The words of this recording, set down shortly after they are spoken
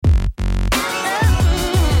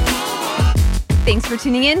Thanks for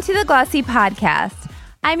tuning in to the Glossy Podcast.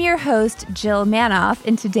 I'm your host, Jill Manoff,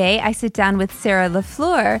 and today I sit down with Sarah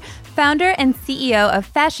LaFleur, founder and CEO of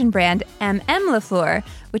fashion brand M.M.LaFleur,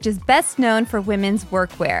 which is best known for women's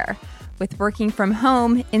workwear. With working from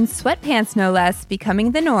home, in sweatpants no less,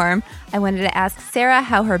 becoming the norm, I wanted to ask Sarah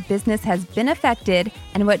how her business has been affected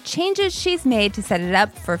and what changes she's made to set it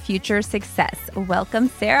up for future success. Welcome,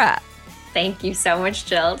 Sarah. Thank you so much,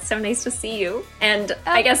 Jill. It's so nice to see you. And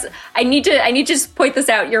I guess I need to just point this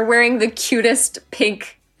out. You're wearing the cutest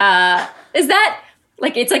pink. Is that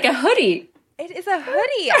like it's like a hoodie? It is a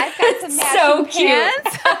hoodie. I've got some matching so cute.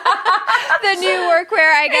 pants. The new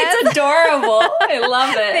workwear, I guess. It's adorable. I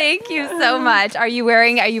love it. Thank you so much. Are you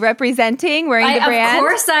representing the brand? Of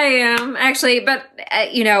course I am, actually. But,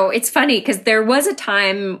 it's funny because there was a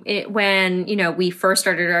time when, we first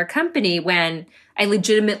started our company when I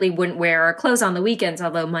legitimately wouldn't wear our clothes on the weekends,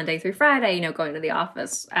 although Monday through Friday, going to the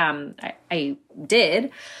office, I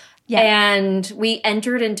did. Yeah. And we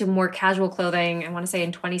entered into more casual clothing, I want to say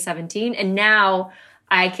in 2017. And now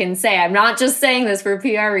I can say, I'm not just saying this for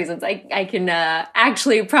PR reasons. I can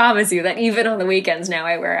actually promise you that even on the weekends now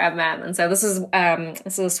I wear M&M. And so this is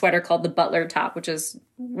a sweater called the Butler top, which is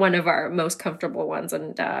one of our most comfortable ones.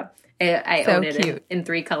 And I so own it cute. in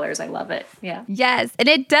 3 colors. I love it. Yeah. Yes. And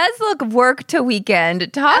it does look work to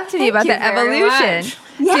weekend. Talk to me about that evolution.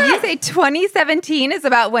 Yeah. Did you say 2017 is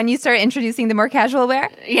about when you started introducing the more casual wear?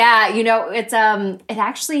 Yeah. It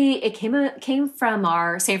came from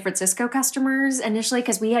our San Francisco customers initially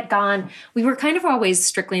because we were kind of always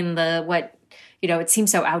strictly in it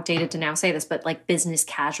seems so outdated to now say this, but like business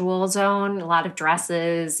casual zone, a lot of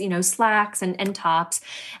dresses, slacks and tops.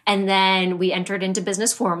 And then we entered into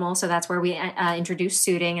business formal. So that's where we introduced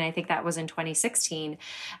suiting. And I think that was in 2016.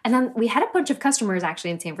 And then we had a bunch of customers actually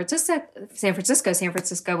in San Francisco. San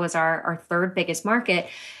Francisco was our third biggest market.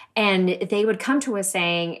 And they would come to us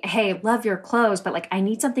saying, hey, love your clothes, but I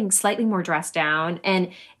need something slightly more dressed down. And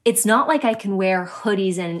it's not like I can wear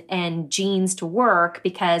hoodies and jeans to work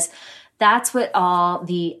because that's what all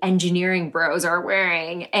the engineering bros are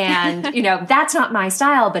wearing. And, that's not my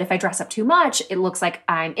style. But if I dress up too much, it looks like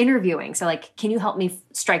I'm interviewing. So can you help me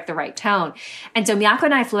strike the right tone? And so Miyako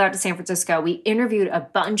and I flew out to San Francisco. We interviewed a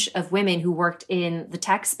bunch of women who worked in the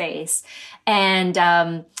tech space. And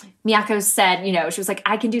Miyako said, she was like,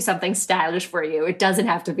 I can do something stylish for you. It doesn't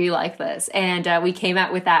have to be like this. And we came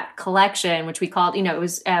out with that collection, which we called, it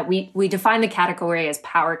was, we defined the category as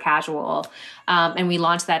power casual. And we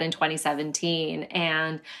launched that in 2017.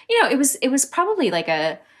 And, it was probably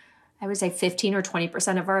I would say 15 or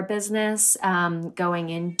 20% of our business going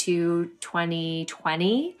into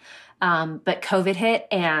 2020. But COVID hit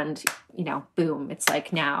and, boom, it's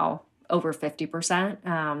now over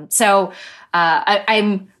 50%. So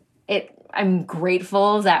I'm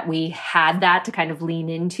grateful that we had that to kind of lean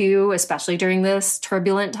into, especially during this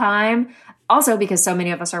turbulent time. Also, because so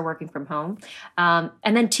many of us are working from home. And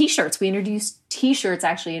then T-shirts. We introduced T-shirts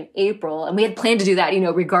actually in April. And we had planned to do that,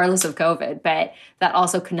 regardless of COVID. But that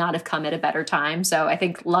also could not have come at a better time. So I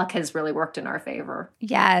think luck has really worked in our favor.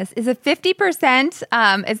 Yes. Is it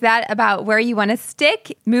 50%? Is that about where you want to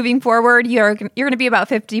stick? Moving forward, you're going to be about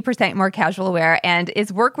 50% more casual wear. And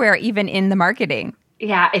is workwear even in the marketing?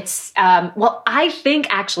 Yeah, it's, I think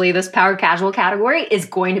actually this power casual category is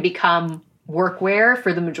going to become workwear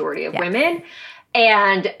for the majority of women.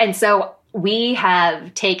 And so we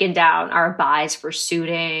have taken down our buys for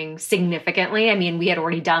suiting significantly. I mean, we had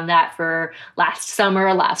already done that for last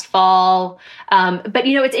summer, last fall. But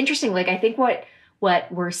it's interesting. I think what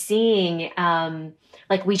we're seeing,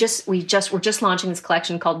 we're just launching this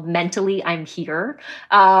collection called Mentally I'm Here.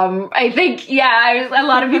 I think, a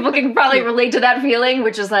lot of people can probably relate to that feeling,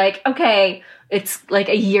 which is okay, it's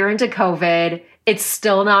a year into COVID. It's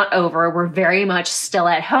still not over. We're very much still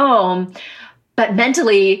at home, but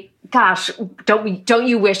mentally, gosh, don't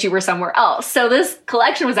you wish you were somewhere else? So this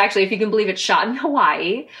collection was actually, if you can believe it, shot in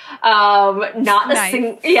Hawaii. Not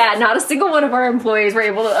a single one of our employees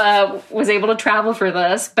was able to travel for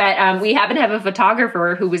this, but we happen to have a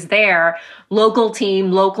photographer who was there, local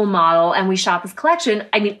team, local model, and we shot this collection.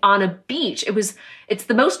 I mean, on a beach. It's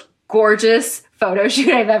the most gorgeous photo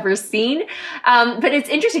shoot I've ever seen. But it's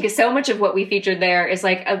interesting because so much of what we featured there is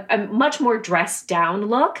a much more dressed down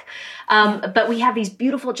look. But we have these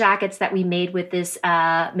beautiful jackets that we made with this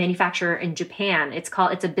manufacturer in Japan. It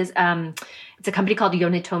it's a company called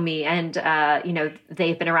Yonitomi, and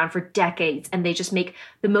they've been around for decades, and they just make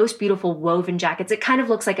the most beautiful woven jackets. It kind of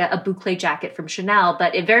looks like a boucle jacket from Chanel,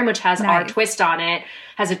 but it very much has our twist on it,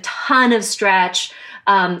 has a ton of stretch.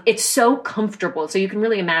 It's so comfortable. So you can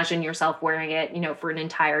really imagine yourself wearing it, for an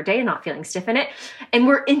entire day and not feeling stiff in it. And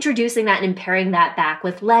we're introducing that and pairing that back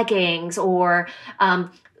with leggings or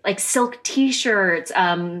like silk t-shirts,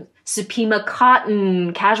 Supima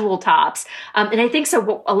cotton casual tops. And I think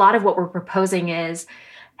so a lot of what we're proposing is,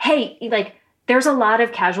 hey, like there's a lot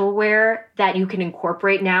of casual wear that you can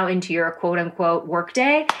incorporate now into your quote unquote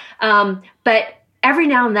workday. But every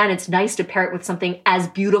now and then it's nice to pair it with something as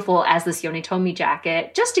beautiful as this Yonitomi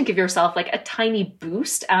jacket, just to give yourself like a tiny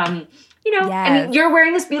boost. I mean, you're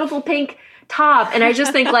wearing this beautiful pink top, and I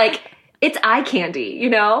just think like, it's eye candy,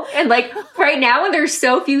 And like right now when there's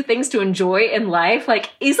so few things to enjoy in life,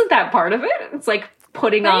 like, isn't that part of it? It's like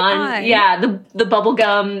putting on the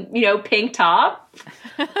bubblegum, pink top.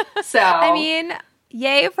 So I mean,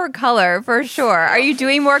 yay for color, for sure. Are you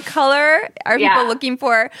doing more color? Are people looking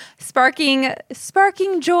for sparking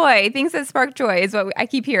joy? Things that spark joy is what I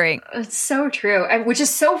keep hearing. It's so true.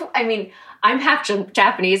 I'm half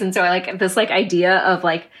Japanese, and so I like this like idea of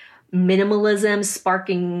like minimalism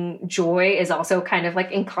sparking joy is also kind of like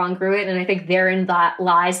incongruent, and I think therein that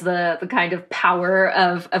lies the kind of power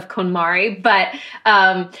of KonMari. But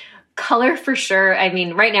color for sure. I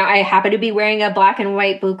mean, right now I happen to be wearing a black and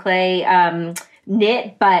white boucle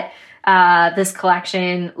knit, but this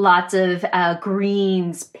collection, lots of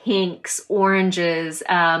greens, pinks, oranges,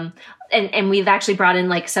 and we've actually brought in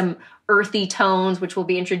like some earthy tones, which we'll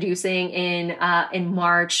be introducing in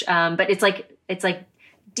March. But it's like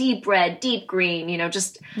deep red, deep green,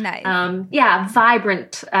 just nice.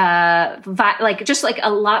 Vibrant, just like a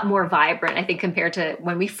lot more vibrant, I think, compared to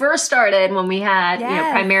when we first started, when we had,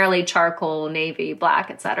 primarily charcoal, navy, black,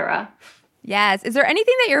 etc. Yes. Is there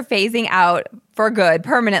anything that you're phasing out for good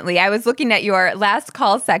permanently? I was looking at your last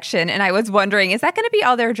call section and I was wondering, is that going to be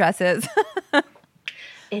all their dresses?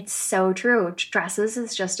 It's so true. Dresses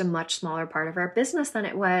is just a much smaller part of our business than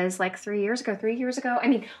it was like 3 years ago. I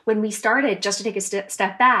mean, when we started, just to take a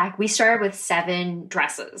step back, we started with 7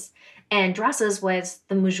 dresses. And dresses was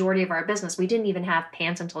the majority of our business. We didn't even have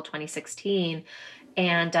pants until 2016.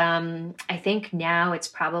 And I think now it's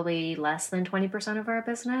probably less than 20% of our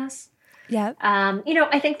business. Yeah.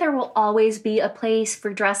 I think there will always be a place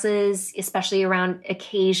for dresses, especially around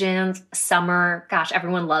occasions, summer. Gosh,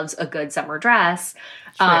 everyone loves a good summer dress.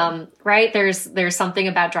 Sure. Right? There's something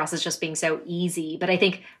about dresses just being so easy, but I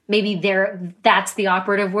think maybe that's the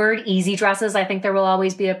operative word, easy dresses. I think there will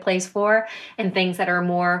always be a place for, and things that are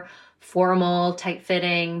more formal, tight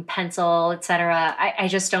fitting, pencil, etc. I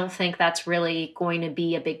just don't think that's really going to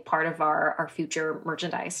be a big part of our future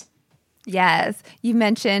merchandise. Yes. You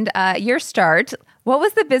mentioned your start. What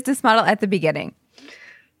was the business model at the beginning?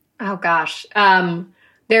 Oh, gosh.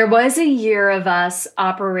 There was a year of us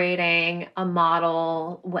operating a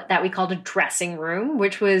model that we called a dressing room,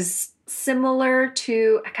 which was similar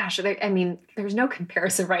to, there's no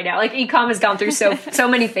comparison right now. Like e-com has gone through so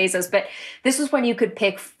many phases, but this was when you could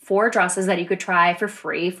pick 4 dresses that you could try for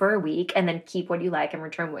free for a week and then keep what you like and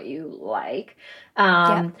return what you like.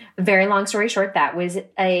 Very long story short, that was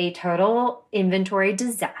a total inventory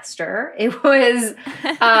disaster. It was,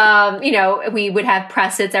 we would have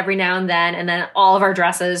press hits every now and then all of our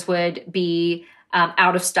dresses would be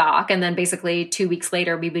out of stock. And then basically 2 weeks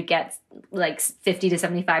later, we would get like 50 to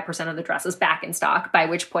 75% of the dresses back in stock, by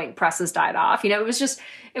which point presses died off. It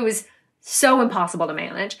was so impossible to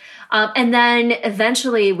manage. And then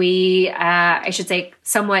eventually we,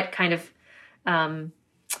 somewhat kind of, I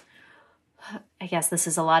guess this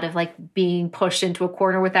is a lot of like being pushed into a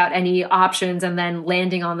corner without any options, and then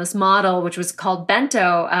landing on this model, which was called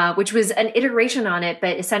Bento, which was an iteration on it.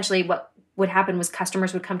 But essentially what would happen was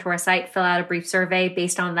customers would come to our site, fill out a brief survey.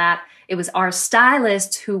 Based on that, it was our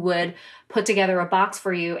stylists who would put together a box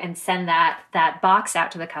for you and send that box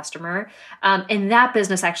out to the customer. And that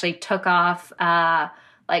business actually took off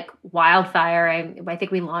like wildfire. I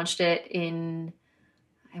think we launched it in,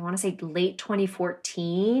 I want to say late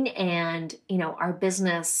 2014. And, our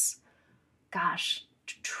business,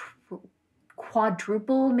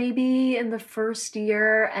 quadrupled maybe in the first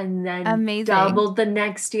year, and then Amazing. Doubled the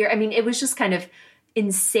next year. I mean, it was just kind of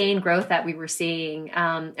insane growth that we were seeing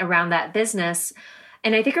around that business.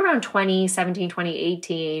 And I think around 2017,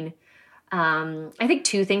 2018, I think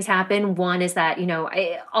 2 things happened. One is that,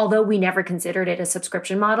 although we never considered it a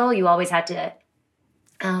subscription model, you always had to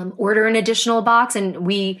order an additional box. And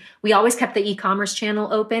we always kept the e-commerce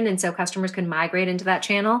channel open. And so customers could migrate into that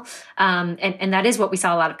channel. And that is what we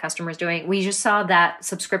saw a lot of customers doing. We just saw that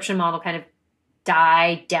subscription model kind of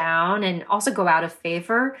die down and also go out of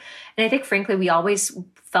favor. And I think, frankly, we always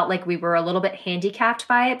felt like we were a little bit handicapped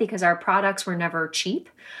by it because our products were never cheap.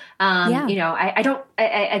 You know,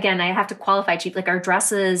 again, I have to qualify cheap. Like our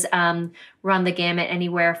dresses run the gamut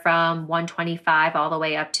anywhere from $125 all the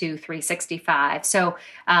way up to $365. So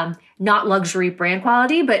not luxury brand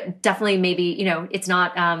quality, but definitely maybe, you know, it's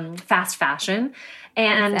not fast fashion.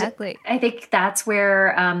 And exactly. I think that's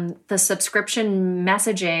where the subscription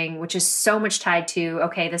messaging, which is so much tied to,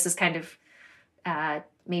 okay, this is kind of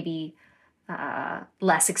maybe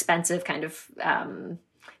less expensive kind of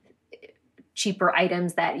cheaper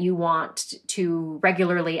items that you want to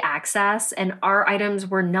regularly access. And our items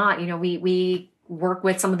were not, you know, we work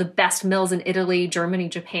with some of the best mills in Italy, Germany,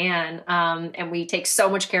 Japan, and we take so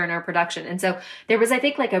much care in our production. And so there was, I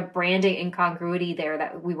think, like a branding incongruity there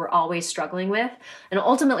that we were always struggling with. And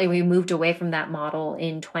ultimately, we moved away from that model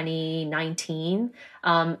in 2019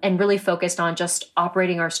 and really focused on just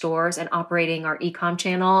operating our stores and operating our e-com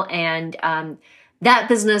channel. And that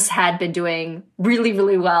business had been doing really,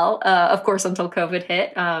 really well, of course, until COVID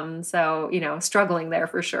hit. So, you know, struggling there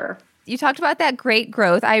for sure. You talked about that great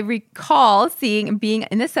growth. I recall being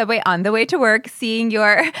in the subway on the way to work, seeing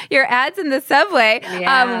your ads in the subway.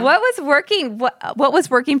 Yeah. What was working? What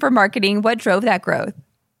was working for marketing? What drove that growth?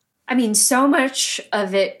 I mean, so much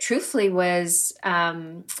of it, truthfully, was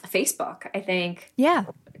Facebook, I think. Yeah.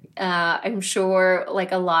 I'm sure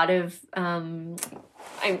like a lot of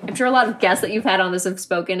I'm sure a lot of guests that you've had on this have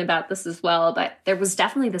spoken about this as well, but there was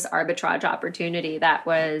definitely this arbitrage opportunity that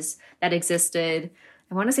existed,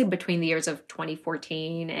 I want to say between the years of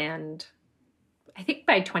 2014 and I think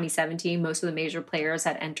by 2017, most of the major players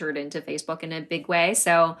had entered into Facebook in a big way.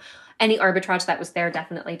 So any arbitrage that was there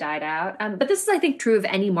definitely died out. But this is, I think, true of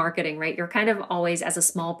any marketing, right? You're kind of always, as a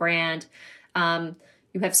small brand,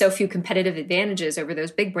 you have so few competitive advantages over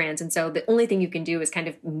those big brands. And so the only thing you can do is kind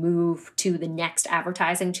of move to the next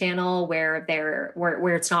advertising channel where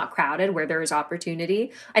it's not crowded, where there is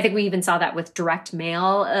opportunity. I think we even saw that with direct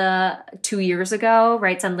mail 2 years ago,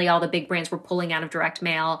 right? Suddenly all the big brands were pulling out of direct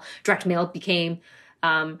mail. Direct mail became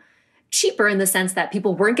cheaper in the sense that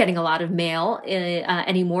people weren't getting a lot of mail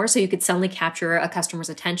anymore. So you could suddenly capture a customer's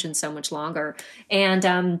attention so much longer.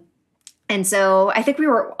 And so I think we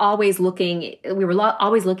were always looking at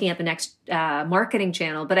the next marketing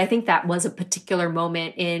channel. But I think that was a particular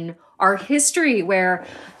moment in our history where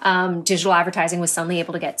digital advertising was suddenly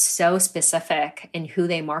able to get so specific in who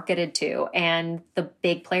they marketed to. And the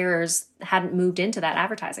big players hadn't moved into that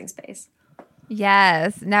advertising space.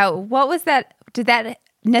 Yes. Now, what was that? Did that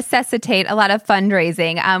necessitate a lot of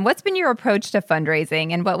fundraising? What's been your approach to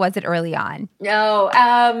fundraising and what was it early on?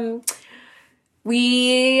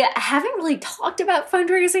 We haven't really talked about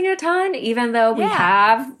fundraising a ton, even though we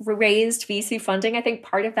have raised VC funding. I think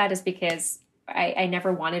part of that is because I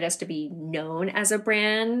never wanted us to be known as a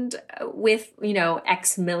brand with, you know,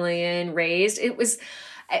 X million raised. It was,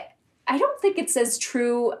 I don't think it's as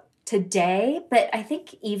true today, but I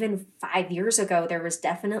think even 5 years ago, there was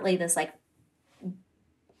definitely this like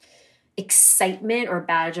excitement or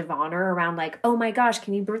badge of honor around like, oh my gosh,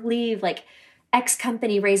 can you believe like X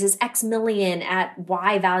company raises X million at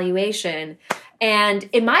Y valuation. And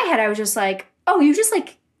in my head, I was just like, oh, you just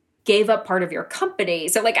like gave up part of your company.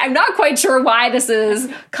 So like, I'm not quite sure why this is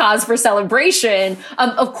cause for celebration.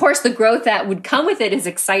 Of course, the growth that would come with it is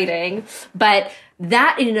exciting, but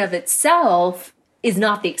that in and of itself is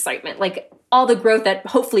not the excitement. Like all the growth that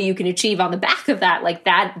hopefully you can achieve on the back of that, like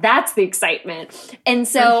that's the excitement. And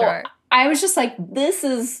so I was just like,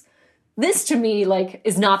 this to me like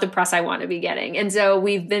is not the press I want to be getting. And so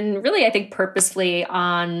we've been really, I think, purposefully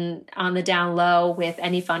on the down low with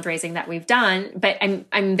any fundraising that we've done. But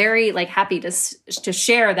I'm very like happy to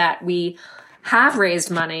share that we have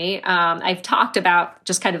raised money. I've talked about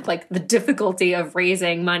just kind of like the difficulty of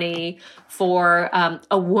raising money for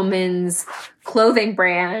a woman's clothing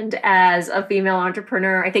brand as a female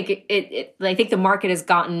entrepreneur. I think I think the market has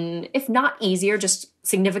gotten, if not easier, just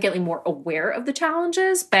significantly more aware of the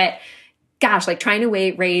challenges. But gosh, like trying to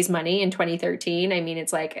raise money in 2013, I mean,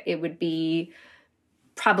 it's like it would be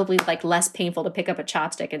probably like less painful to pick up a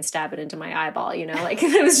chopstick and stab it into my eyeball, you know, like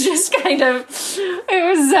it was just kind of,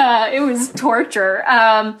 it was torture.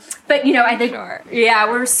 But, you know, I think,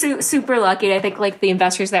 we're super lucky. I think like the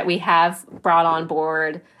investors that we have brought on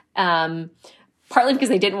board, partly because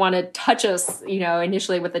they didn't want to touch us, you know,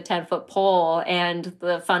 initially with a 10-foot pole, and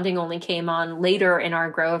the funding only came on later in our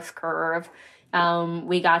growth curve.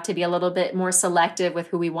 We got to be a little bit more selective with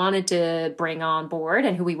who we wanted to bring on board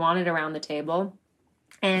and who we wanted around the table.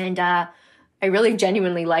 And I really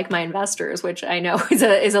genuinely like my investors, which I know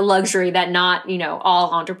is a luxury that not, you know,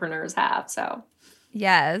 all entrepreneurs have. So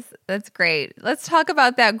Yes, that's great. Let's talk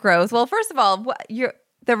about that growth. Well, first of all,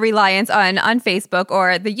 the reliance on Facebook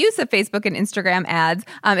or the use of Facebook and Instagram ads,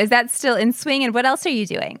 is that still in swing? And what else are you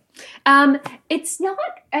doing? It's not,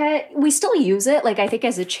 we still use it. Like, I think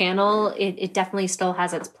as a channel, it definitely still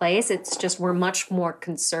has its place. It's just, we're much more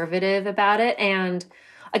conservative about it. And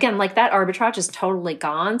again, like that arbitrage is totally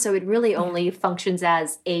gone. So it really only functions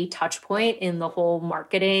as a touch point in the whole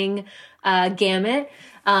marketing gamut.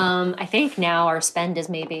 I think now our spend is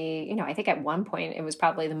maybe, I think at one point it was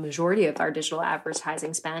probably the majority of our digital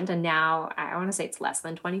advertising spend. And now I want to say it's less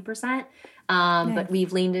than 20%. But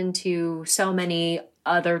we've leaned into so many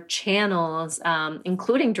other channels,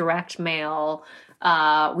 including direct mail.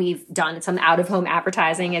 We've done some out-of-home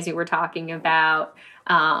advertising, as you were talking about.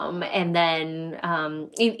 And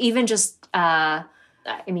then even just,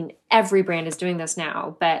 every brand is doing this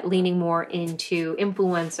now, but leaning more into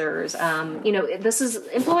influencers.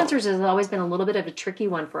 Influencers has always been a little bit of a tricky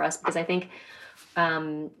one for us because I think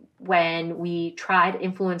when we tried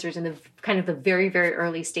influencers in the kind of the very, very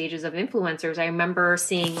early stages of influencers, I remember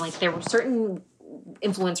seeing like there were certain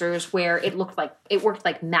influencers where it worked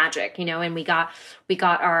like magic, and we got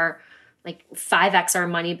our like 5x our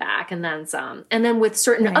money back and then some. And then with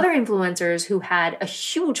certain other influencers who had a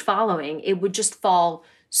huge following, it would just fall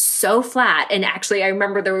so flat. And actually, I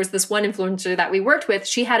remember there was this one influencer that we worked with.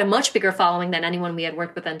 She had a much bigger following than anyone we had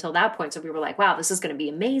worked with until that point. So we were like, wow, this is going to be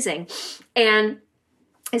amazing. And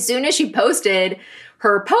as soon as she posted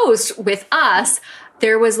her post with us,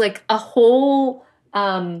 there was like a whole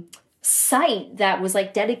site that was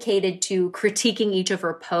like dedicated to critiquing each of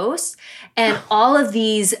her posts. And all of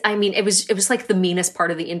these, it was like the meanest part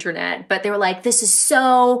of the internet, but they were like, this is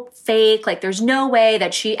so fake. Like, there's no way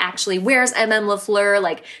that she actually wears M.M.LaFleur.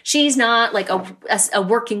 Like, she's not like a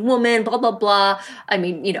working woman, blah, blah, blah.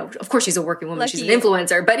 Of course she's a working woman. Lucky she's an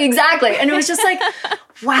influencer, but exactly. And it was just like,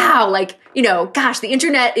 wow, like, gosh, the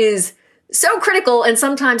internet is so critical and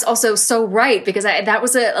sometimes also so right, because that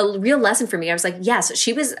was a real lesson for me. I was like, yes,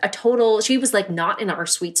 she was like not in our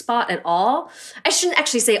sweet spot at all. I shouldn't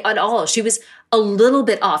actually say at all. She was a little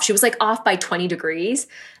bit off. She was like off by 20 degrees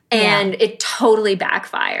and it totally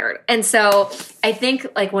backfired. And so I think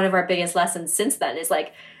like one of our biggest lessons since then is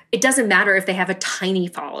like, it doesn't matter if they have a tiny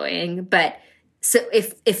following, but so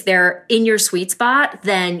if they're in your sweet spot,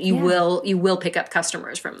 then you will pick up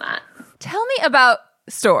customers from that. Tell me about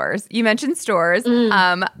stores. You mentioned stores.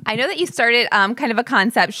 I know that you started kind of a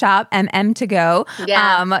concept shop, M.M. to go.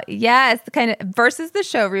 Yeah. Yes, kind of versus the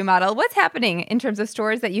showroom model. What's happening in terms of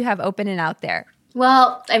stores that you have open and out there?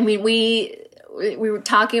 Well, we were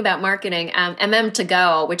talking about marketing. M.M. to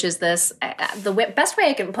go, which is this. The best way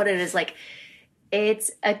I can put it is like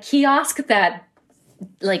it's a kiosk that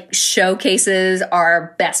like showcases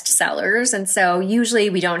our best sellers, and so usually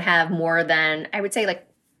we don't have more than, I would say, like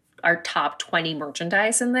our top 20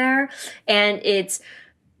 merchandise in there. And it's,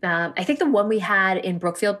 I think the one we had in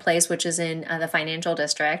Brookfield Place, which is in the financial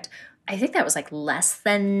district, I think that was like less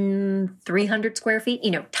than 300 square feet,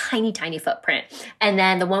 tiny, tiny footprint. And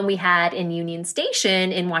then the one we had in Union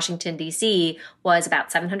Station in Washington, D.C. was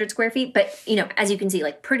about 700 square feet. But, as you can see,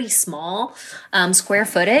 like pretty small square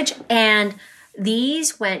footage. And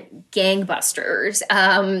these went gangbusters.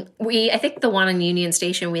 I think the one in Union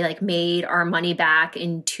Station, we like made our money back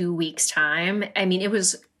in 2 weeks' time. It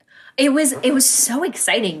was so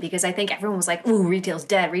exciting because I think everyone was like, ooh, retail's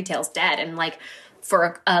dead. And like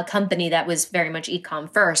for a company that was very much e-com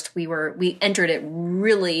first, we entered it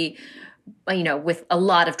really, with a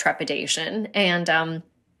lot of trepidation.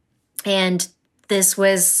 And this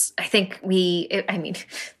was, I think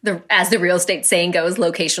as the real estate saying goes,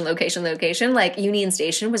 location. Like Union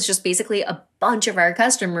Station was just basically a bunch of our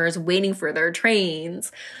customers waiting for their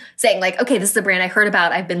trains saying like, okay, this is the brand I heard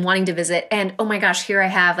about. I've been wanting to visit. And oh my gosh, here I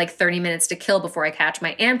have like 30 minutes to kill before I catch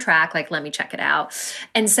my Amtrak. Like, let me check it out.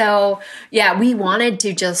 And so, yeah, we wanted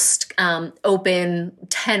to just open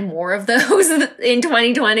 10 more of those in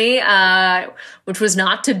 2020, which was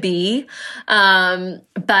not to be.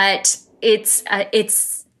 But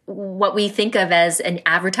it's what we think of as an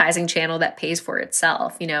advertising channel that pays for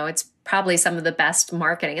itself. It's probably some of the best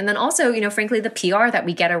marketing. And then also, frankly, the PR that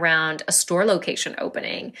we get around a store location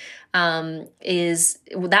opening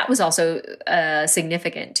that was also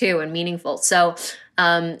significant too and meaningful. So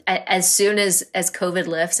as soon as COVID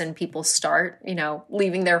lifts and people start,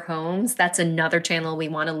 leaving their homes, that's another channel we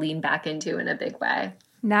want to lean back into in a big way.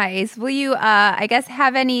 Nice. Will you,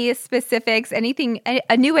 have any specifics, anything,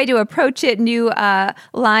 a new way to approach it, new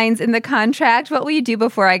lines in the contract? What will you do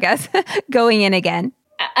before, going in again?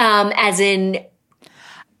 As in?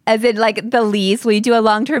 As in like the lease? Will you do a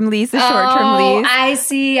long-term lease, a short-term lease?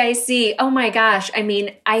 I see. Oh my gosh. I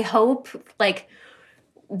mean, I hope like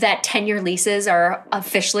that 10-year leases are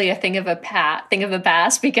officially a thing of the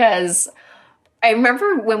past, because I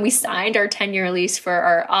remember when we signed our 10-year lease for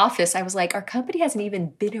our office, I was like, our company hasn't even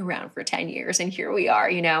been around for 10 years and here we are,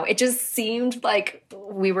 It just seemed like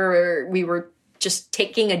we were just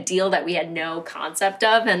taking a deal that we had no concept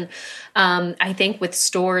of. And I think with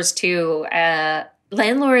stores too,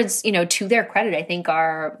 landlords, to their credit, I think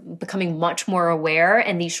are becoming much more aware,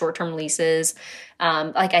 and these short-term leases,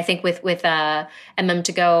 like I think with MM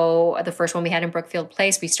to go, the first one we had in Brookfield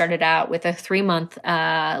Place, we started out with a 3-month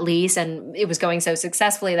lease, and it was going so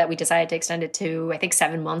successfully that we decided to extend it to, I think,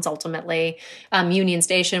 7 months ultimately. Union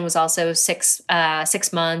Station was also 6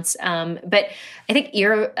 months, but I think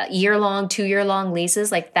year-long, 2-year-long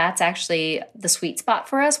leases, like that's actually the sweet spot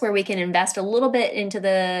for us, where we can invest a little bit into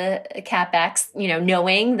the CapEx,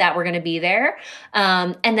 knowing that we're going to be there,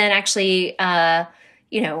 and then actually,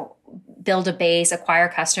 build a base, acquire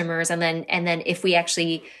customers, and then if we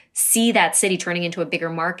actually see that city turning into a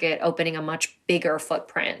bigger market, opening a much bigger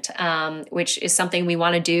footprint, which is something we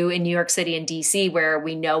want to do in New York City and DC, where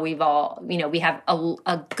we know we have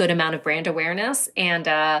a good amount of brand awareness, and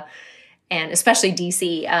especially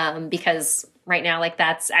DC, because right now, like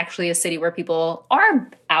that's actually a city where people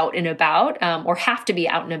are out and about, or have to be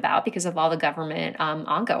out and about because of all the government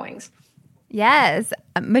ongoings. Yes.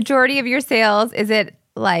 Majority of your sales, is it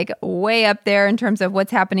like way up there in terms of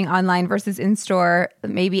what's happening online versus in store,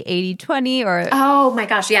 maybe 80-20 or? Oh my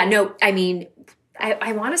gosh. Yeah, no, I mean,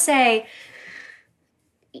 I want to say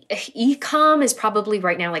e-com is probably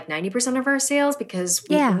right now like 90% of our sales, because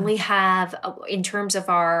we only have, in terms of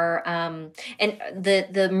our, and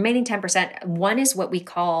the remaining 10%, one is what we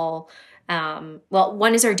call,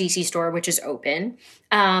 one is our DC store, which is open.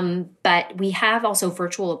 But we have also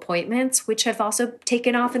virtual appointments, which have also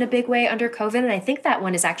taken off in a big way under COVID. And I think that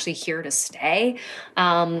one is actually here to stay.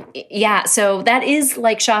 So that is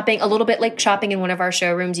like shopping, a little bit like shopping in one of our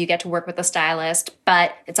showrooms. You get to work with a stylist,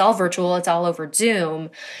 but it's all virtual. It's all over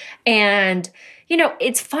Zoom. And,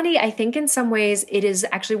 it's funny. I think in some ways it is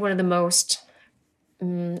actually one of the most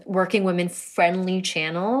working women friendly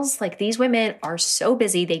channels. Like these women are so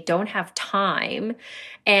busy, they don't have time.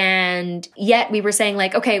 And yet we were saying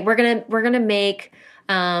like, okay, we're going to make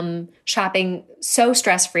shopping so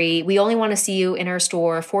stress-free. We only want to see you in our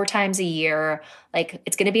store 4 times a year. Like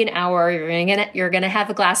it's going to be an hour. You're going to have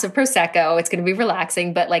a glass of Prosecco. It's going to be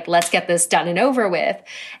relaxing, but like, let's get this done and over with.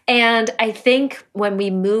 And I think when we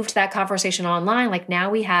moved that conversation online, like now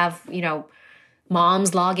we have,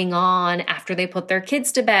 moms logging on after they put their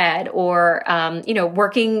kids to bed, or,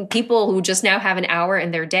 working people who just now have an hour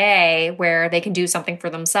in their day where they can do something for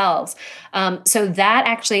themselves. So that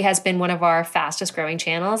actually has been one of our fastest growing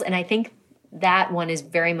channels. And I think that one is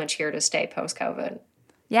very much here to stay post-COVID.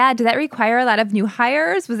 Yeah. Did that require a lot of new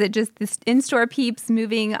hires? Was it just this in-store peeps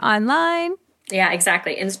moving online? Yeah,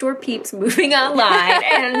 exactly. In-store peeps moving online.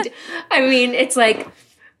 And I mean, it's like,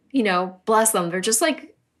 bless them. They're just like,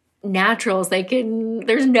 naturals.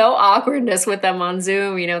 There's no awkwardness with them on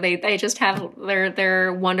Zoom. They just have,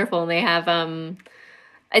 they're wonderful. And they have,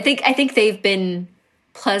 I think they've been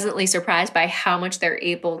pleasantly surprised by how much they're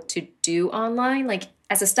able to do online. Like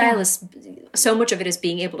as a stylist, so much of it is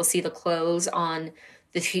being able to see the clothes on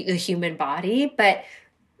the human body, but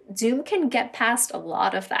Zoom can get past a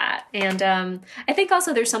lot of that. And I think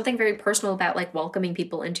also there's something very personal about like welcoming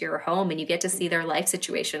people into your home, and you get to see their life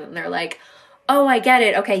situation, and they're like, oh, I get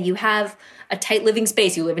it. Okay, you have a tight living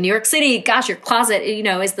space. You live in New York City. Gosh, your closet,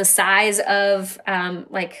 is the size of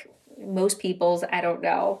like most people's, I don't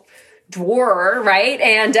know, drawer, right?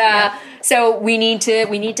 And so we need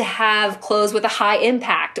to have clothes with a high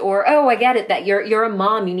impact. Or, oh, I get it, that you're a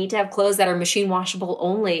mom. You need to have clothes that are machine washable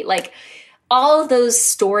only. Like all of those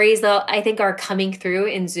stories, though, I think are coming through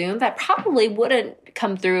in Zoom that probably wouldn't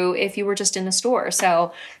come through if you were just in a store.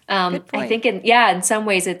 So I think in some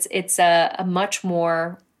ways it's a much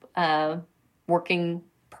more working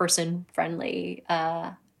person friendly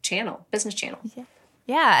business channel.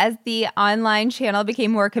 Yeah, as the online channel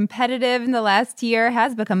became more competitive in the last year,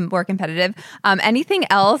 has become more competitive. Anything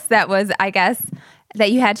else that was, I guess, that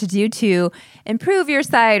you had to do to improve your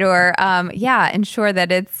site, or ensure that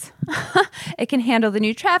it's it can handle the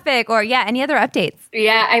new traffic, or any other updates?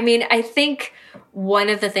 Yeah, I mean, I think one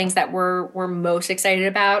of the things that we're most excited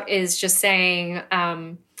about is just saying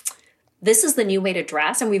this is the new way to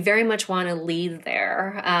dress, and we very much want to lead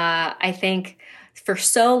there. I think for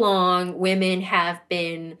so long, women have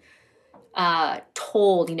been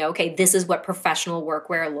told, okay, this is what professional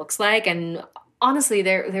workwear looks like, and honestly,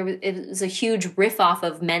 it was a huge riff off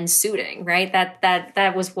of men's suiting, right?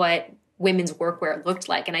 That was what women's workwear looked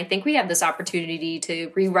like. And I think we have this opportunity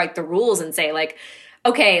to rewrite the rules and say like,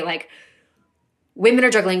 okay, like women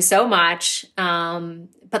are juggling so much,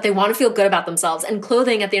 but they want to feel good about themselves. And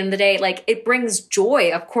clothing at the end of the day, like it brings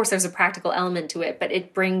joy. Of course, there's a practical element to it, but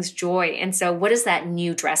it brings joy. And so what does that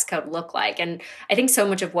new dress code look like? And I think so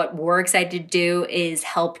much of what we're excited to do is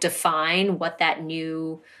help define what that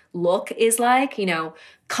new look is like. You know,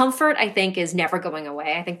 comfort, I think, is never going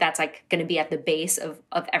away. I think that's like going to be at the base of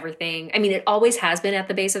everything. I mean, it always has been at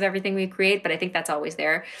the base of everything we create, but I think that's always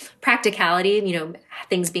there. Practicality, you know,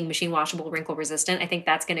 things being machine washable, wrinkle resistant, I think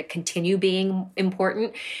that's going to continue being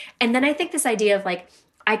important. And then I think this idea of like,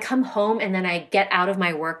 I come home and then I get out of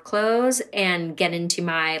my work clothes and get into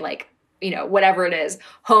my like, you know, whatever it is,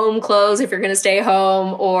 home clothes if you're going to stay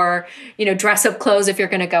home, or, you know, dress up clothes if you're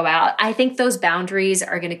going to go out. I think those boundaries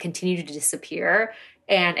are going to continue to disappear.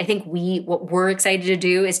 And I think what we're excited to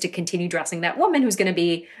do is to continue dressing that woman who's going to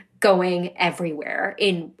be going everywhere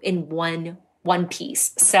in one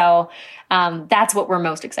piece. So that's what we're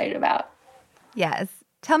most excited about. Yes.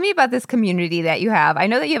 Tell me about this community that you have. I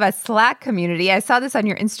know that you have a Slack community. I saw this on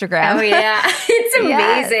your Instagram. Oh, yeah. It's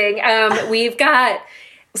amazing. Yes. We've got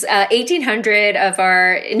 1,800 of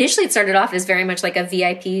our, initially it started off as very much like a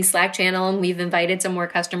VIP Slack channel, and we've invited some more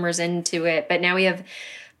customers into it. But now we have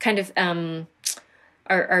kind of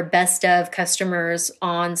our best of customers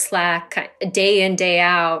on Slack day in, day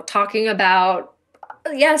out, talking about,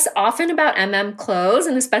 yes, often about clothes,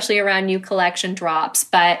 and especially around new collection drops,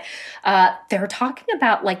 but they're talking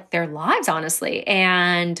about like their lives, honestly.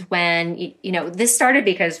 And when, you know, this started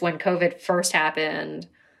because when COVID first happened,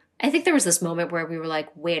 I think there was this moment where we were like,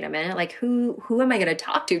 wait a minute, like who am I going to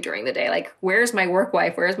talk to during the day? Like, where's my work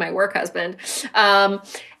wife? Where's my work husband?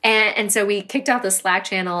 And so we kicked out the Slack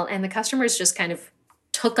channel, and the customers just kind of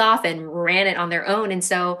took off and ran it on their own. And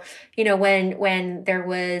so, you know, when there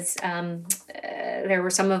was, there were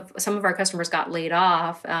some of our customers got laid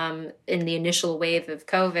off in the initial wave of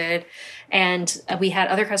COVID. And we had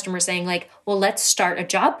other customers saying like, well, let's start a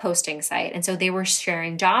job posting site. And so they were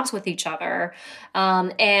sharing jobs with each other.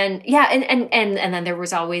 And then there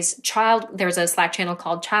was always there's a Slack channel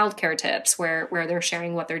called Childcare Tips where they're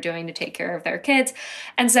sharing what they're doing to take care of their kids.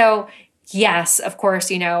 And so, yes, of course,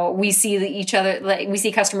 you know, we see each other, like we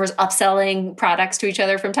see customers upselling products to each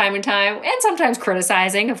other from time to time, and sometimes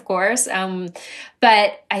criticizing, of course.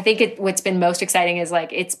 But I think what's been most exciting is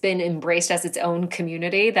like it's been embraced as its own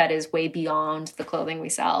community that is way beyond the clothing we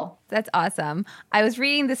sell. That's awesome. I was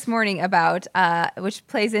reading this morning about, which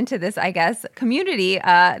plays into this, I guess, community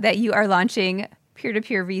that you are launching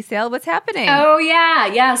peer-to-peer resale. What's happening? Oh, yeah.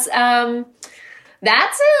 Yes.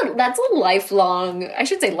 That's a lifelong,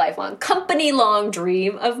 company-long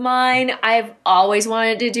dream of mine. I've always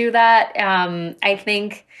wanted to do that. I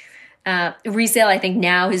think resale, I think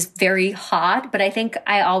now is very hot, but I think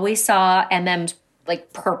I always saw MM's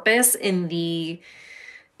like purpose in the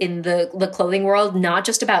clothing world, not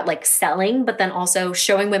just about like selling, but then also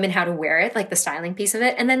showing women how to wear it, like the styling piece of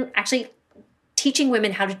it, and then actually teaching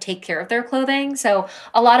women how to take care of their clothing. So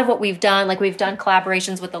a lot of what we've done, like we've done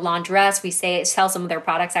collaborations with the laundress. We sell some of their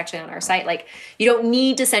products actually on our site. Like you don't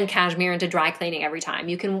need to send cashmere into dry cleaning every time.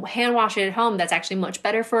 You can hand wash it at home. That's actually much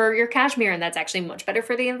better for your cashmere, and that's actually much better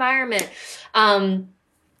for the environment. And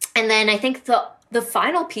then I think the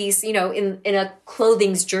final piece, you know, in a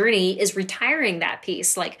clothing's journey is retiring that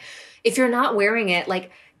piece. Like if you're not wearing it, like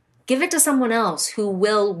give it to someone else who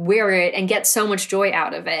will wear it and get so much joy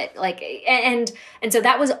out of it. Like, and so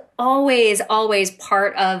that was always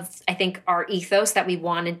part of, I think, our ethos that we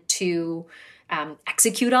wanted to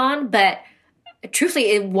execute on. But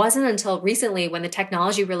truthfully, it wasn't until recently when the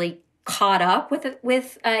technology really caught up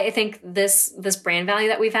with I think this brand value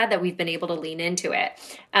that we've had that we've been able to lean into it.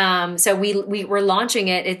 So we're launching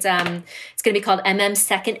it. It's going to be called MM's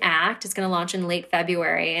Second Act. It's going to launch in late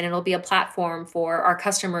February, and it'll be a platform for our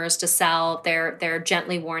customers to sell their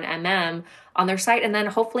gently worn MM on their site, and then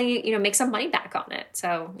hopefully, you know, make some money back on it.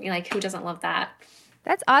 So, you know, like, who doesn't love that?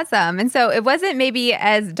 That's awesome. And so it wasn't maybe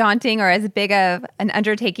as daunting or as big of an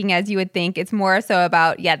undertaking as you would think. It's more so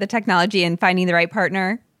about, the technology and finding the right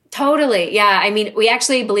partner. Totally. Yeah. I mean, we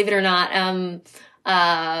actually, believe it or not,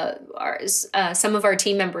 some of our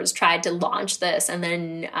team members tried to launch this, and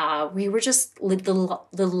then we were just the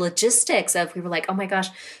logistics of, we were like, oh my gosh,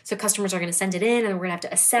 so customers are going to send it in, and we're going to have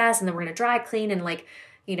to assess, and then we're going to dry clean, and like,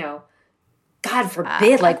 you know, God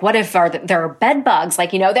forbid, like what if there are bed bugs?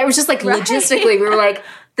 Like, you know, there was just like logistically, we were like,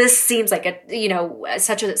 this seems like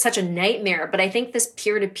such a nightmare. But I think this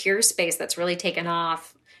peer-to-peer space that's really taken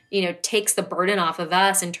off takes the burden off of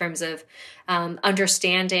us in terms of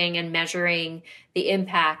understanding and measuring the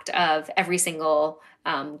impact of every single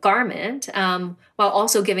garment, while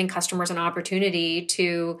also giving customers an opportunity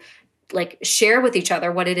to like share with each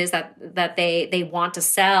other what it is that they want to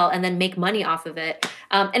sell and then make money off of it.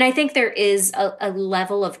 And I think there is a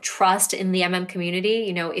level of trust in the MM community.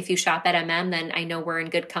 If you shop at MM, then I know we're in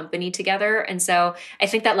good company together. And so I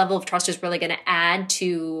think that level of trust is really going to add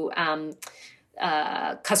to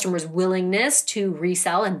customers' willingness to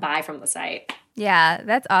resell and buy from the site. Yeah,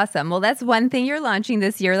 that's awesome. Well, that's one thing you're launching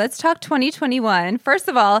this year. Let's talk 2021. First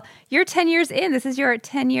of all, you're 10 years in. This is your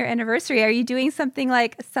 10-year anniversary. Are you doing something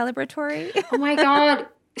like celebratory? Oh my God.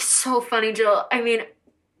 So funny, Jill. I mean,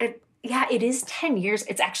 it is 10 years.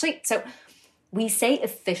 It's actually, so we say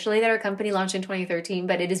officially that our company launched in 2013,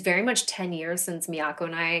 but it is very much 10 years since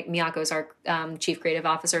Miyako's our chief creative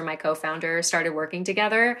officer, my co-founder, started working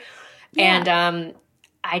together. Yeah. And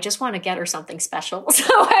I just want to get her something special. So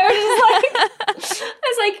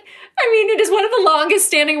it is one of the longest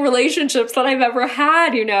standing relationships that I've ever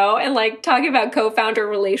had, and like talking about co-founder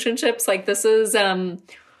relationships, like this is,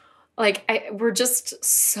 we're just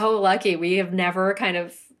so lucky. We have never kind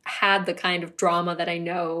of had the kind of drama that I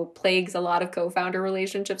know plagues a lot of co-founder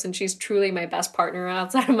relationships, and she's truly my best partner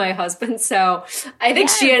outside of my husband. So I think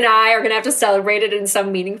she and I are going to have to celebrate it in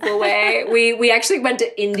some meaningful way. We actually went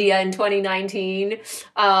to India in 2019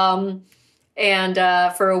 and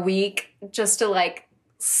for a week just to like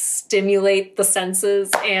stimulate the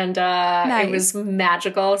senses, and nice. It was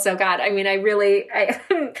magical. So God, I mean,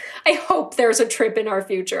 I hope there's a trip in our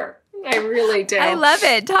future. I really do. I love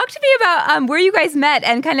it. Talk to me about where you guys met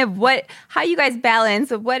and kind of how you guys balance.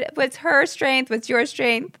 What's her strength? What's your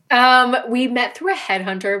strength? We met through a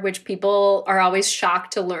headhunter, which people are always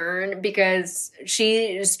shocked to learn because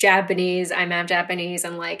she is Japanese, I'm half Japanese,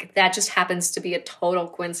 and like that just happens to be a total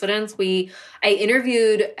coincidence. I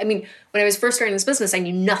interviewed, when I was first starting this business, I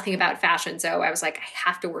knew nothing about fashion. So I was like, I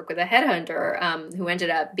have to work with a headhunter, who ended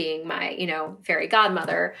up being my, fairy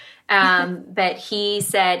godmother. But he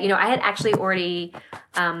said, I had actually already,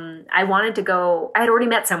 I had already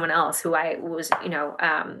met someone else who I was,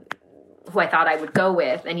 who I thought I would go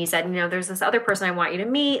with. And he said, there's this other person I want you to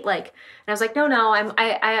meet. Like, and I was like, no,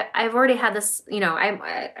 I've already had this,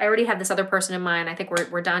 I already have this other person in mind. I think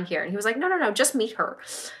we're done here. And he was like, no, just meet her.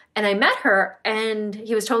 And I met her, and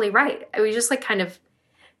he was totally right. We just like kind of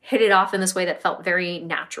hit it off in this way that felt very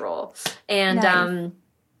natural. And, nice.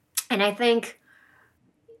 And I think,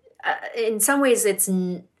 in some ways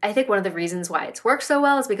I think one of the reasons why it's worked so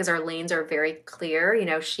well is because our lanes are very clear.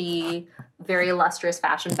 She, very illustrious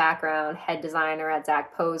fashion background, head designer at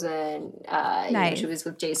Zac Posen. Nice. She was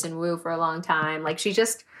with Jason Wu for a long time. Like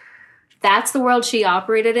that's the world she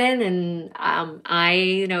operated in. And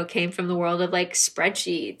I, came from the world of like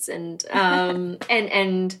spreadsheets and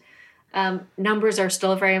numbers are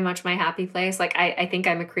still very much my happy place. Like I think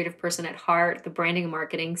I'm a creative person at heart. The branding and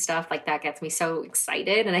marketing stuff, like that gets me so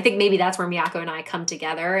excited. And I think maybe that's where Miyako and I come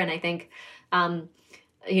together. And I think,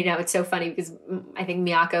 it's so funny because I think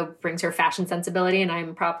Miyako brings her fashion sensibility and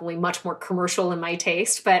I'm probably much more commercial in my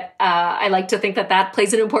taste, but I like to think that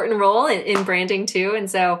plays an important role in branding too.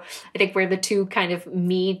 And so I think where the two kind of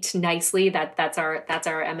meet nicely, that's our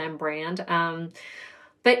MM brand.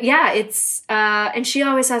 But yeah, it's, and she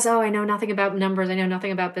always says, I know nothing about numbers. I know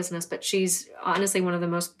nothing about business, but she's honestly one of the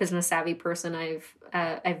most business savvy person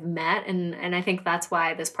I've met. And I think that's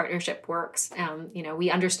why this partnership works.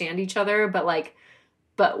 We understand each other, but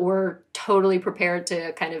we're totally prepared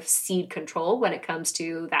to kind of cede control when it comes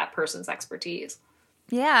to that person's expertise.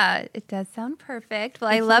 Yeah, it does sound perfect. Well,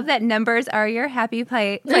 I love that numbers are your happy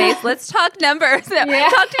place. Let's talk numbers. Yeah.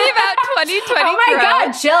 Talk to me about 2020. Oh my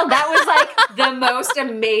God, Jill, that was like the most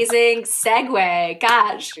amazing segue.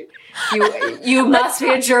 Gosh, you must be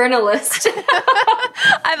a journalist.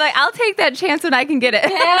 I'm like, I'll take that chance when I can get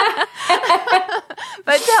it. Yeah.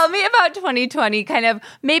 But tell me about 2020, kind of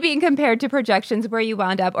maybe compared to projections where you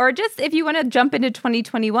wound up, or just if you want to jump into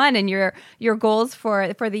 2021 and your goals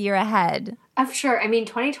for the year ahead. Sure.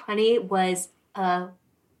 2020 was a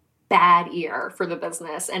bad year for the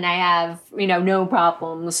business, and I have, no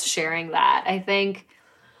problems sharing that. I think,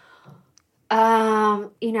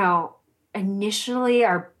 initially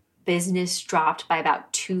our business dropped by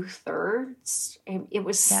about 2/3. It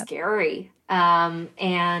was scary. And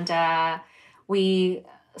we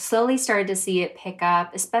slowly started to see it pick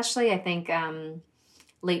up, especially I think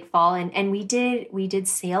late fall. And we did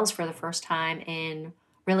sales for the first time in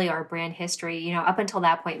really our brand history. Up until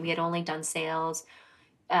that point, we had only done sales.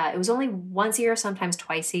 It was only once a year, sometimes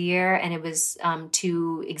twice a year. And it was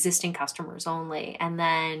to existing customers only. And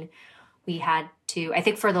then we had to, I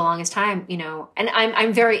think for the longest time, you know, and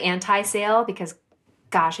I'm very anti-sale because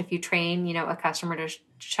gosh, if you train, you know, a customer to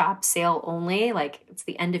shop sale only, like it's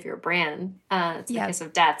the end of your brand. It's the kiss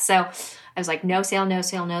of death. So I was like, no sale, no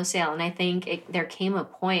sale, no sale. And I think there came a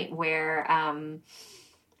point where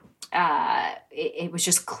it was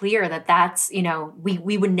just clear that that's, you know,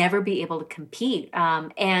 we would never be able to compete.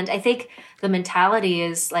 And I think the mentality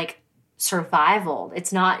is like survival.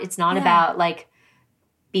 It's not about like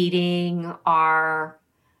beating our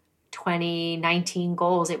 2019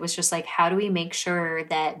 goals. It was just like, how do we make sure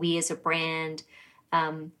that we as a brand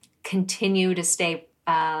continue to stay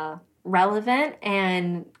relevant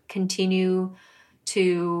and continue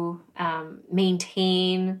to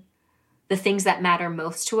maintain the things that matter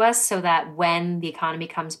most to us so that when the economy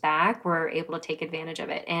comes back, we're able to take advantage of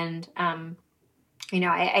it. And, you know,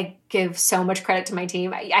 I give so much credit to my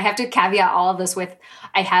team. I have to caveat all of this with,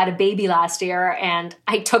 I had a baby last year and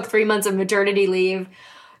I took 3 months of maternity leave.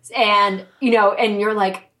 And, you know, and you're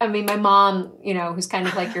like, I mean, my mom, you know, who's kind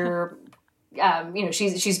of like your, you know,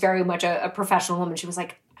 she's very much a professional woman. She was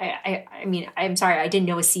like, I mean, I'm sorry, I didn't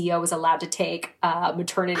know a CEO was allowed to take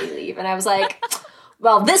maternity leave. And I was like,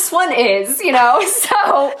 well, this one is, you know,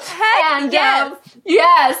 so, and,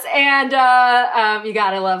 yes. And, you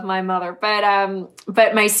gotta love my mother, but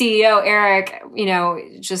my CEO, Eric, you know,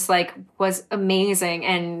 just like was amazing.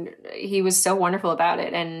 And he was so wonderful about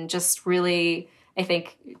it. And just really, I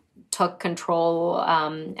think, took control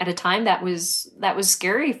at a time that was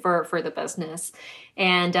scary for the business.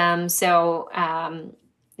 And so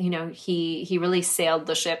you know, he really sailed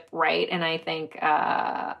the ship right. And I think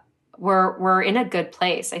we're in a good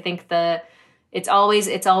place. I think it's always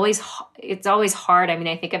hard. I mean,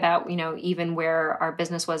 I think about, you know, even where our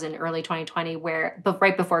business was in early 2020, but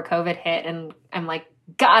right before COVID hit, and I'm like,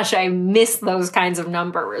 gosh, I miss those kinds of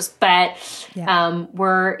numbers. But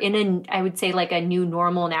we're in I would say like a new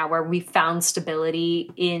normal now where we found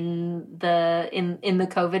stability in the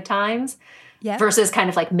COVID times versus kind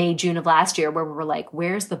of like May, June of last year where we were like,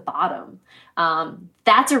 where's the bottom?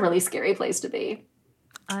 That's a really scary place to be.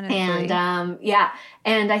 Honestly. And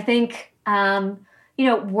and I think you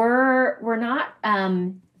know, we're not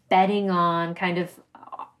betting on kind of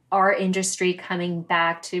our industry coming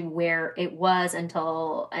back to where it was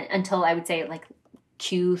until I would say like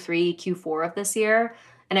Q3, Q4 of this year.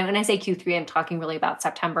 And when I say Q3, I'm talking really about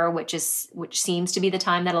September, which seems to be the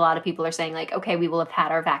time that a lot of people are saying like, okay, we will have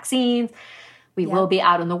had our vaccines. We will be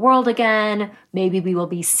out in the world again. Maybe we will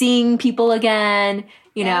be seeing people again,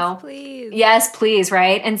 you know. Please. Yes, please,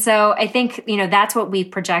 right? And so I think, you know, that's what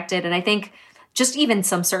we've projected. And I think just even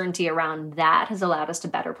some certainty around that has allowed us to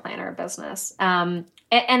better plan our business. And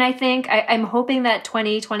I think I'm hoping that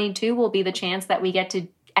 2022 will be the chance that we get to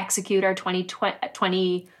execute our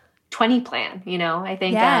 2020 plan, you know. I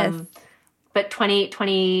think but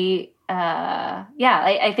 2020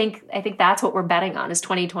 I think that's what we're betting on is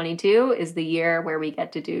 2022 is the year where we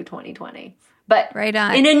get to do 2020. But right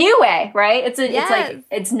on. In a new way, right? It's like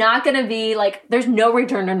it's not going to be like there's no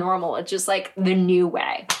return to normal. It's just like the new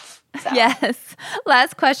way. So. Yes.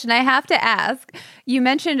 Last question I have to ask. You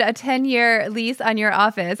mentioned a 10-year lease on your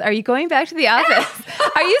office. Are you going back to the office?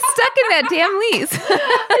 Are you stuck in that damn lease?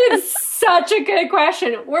 It's such a good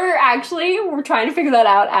question. We're trying to figure that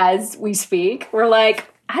out as we speak. We're like,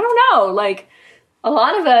 I don't know. Like a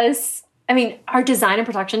lot of us, I mean, our design and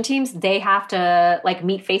production teams, they have to like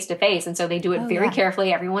meet face to face. And so they do it very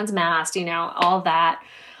carefully. Everyone's masked, you know, all of that.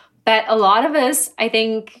 But a lot of us, I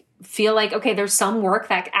think, feel like, okay, there's some work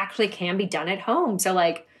that actually can be done at home. So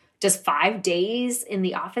like, does 5 days in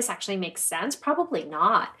the office actually make sense? Probably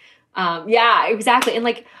not. Yeah, exactly. And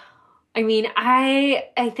like, I mean,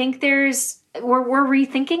 I think we're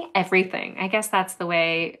rethinking everything. I guess that's the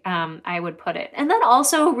way I would put it. And then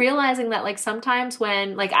also realizing that like sometimes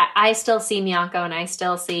when like I still see Miyako and I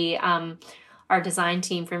still see our design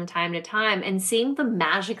team from time to time, and seeing the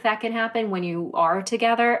magic that can happen when you are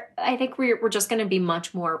together, I think we're just going to be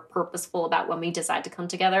much more purposeful about when we decide to come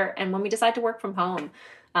together and when we decide to work from home.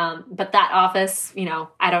 But that office, you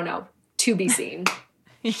know, I don't know, to be seen.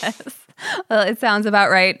 Yes. Well, it sounds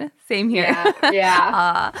about right. Same here.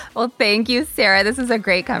 Yeah. Well, thank you, Sarah. This was a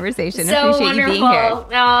great conversation. So appreciate wonderful. You being here.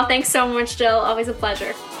 Oh, thanks so much, Jill. Always a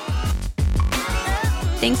pleasure.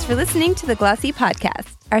 Thanks for listening to the Glossy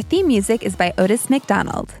Podcast. Our theme music is by Otis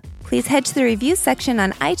McDonald. Please head to the review section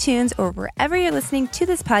on iTunes or wherever you're listening to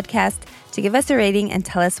this podcast to give us a rating and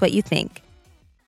tell us what you think.